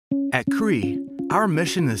At Cree, our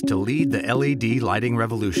mission is to lead the LED lighting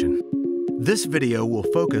revolution. This video will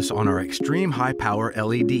focus on our extreme high-power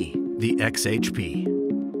LED, the XHP.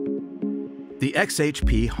 The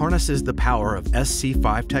XHP harnesses the power of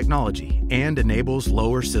SC5 technology and enables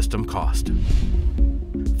lower system cost.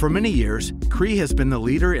 For many years, Cree has been the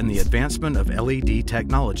leader in the advancement of LED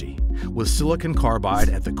technology, with silicon carbide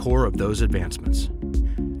at the core of those advancements.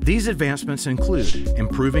 These advancements include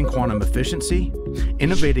improving quantum efficiency,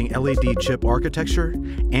 innovating LED chip architecture,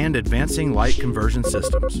 and advancing light conversion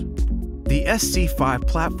systems. The SC5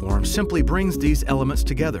 platform simply brings these elements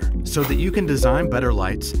together so that you can design better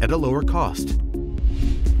lights at a lower cost.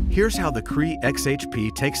 Here's how the Cree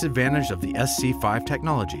XHP takes advantage of the SC5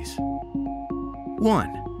 technologies. 1.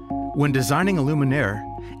 When designing a luminaire,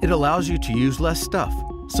 it allows you to use less stuff,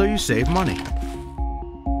 so you save money.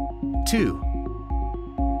 2.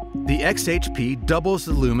 The XHP doubles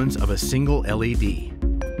the lumens of a single LED.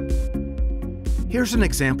 Here's an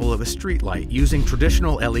example of a street light using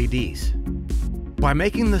traditional LEDs. By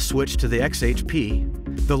making the switch to the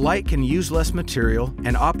XHP, the light can use less material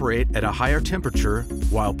and operate at a higher temperature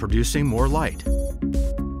while producing more light.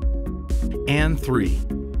 And 3.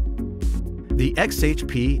 The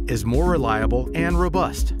XHP is more reliable and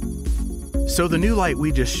robust. So the new light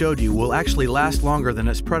we just showed you will actually last longer than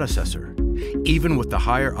its predecessor, even with the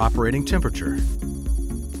higher operating temperature.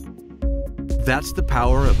 That's the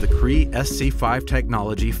power of the Cree SC5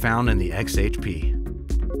 technology found in the XHP.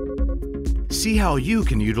 See how you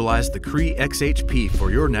can utilize the Cree XHP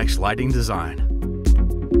for your next lighting design.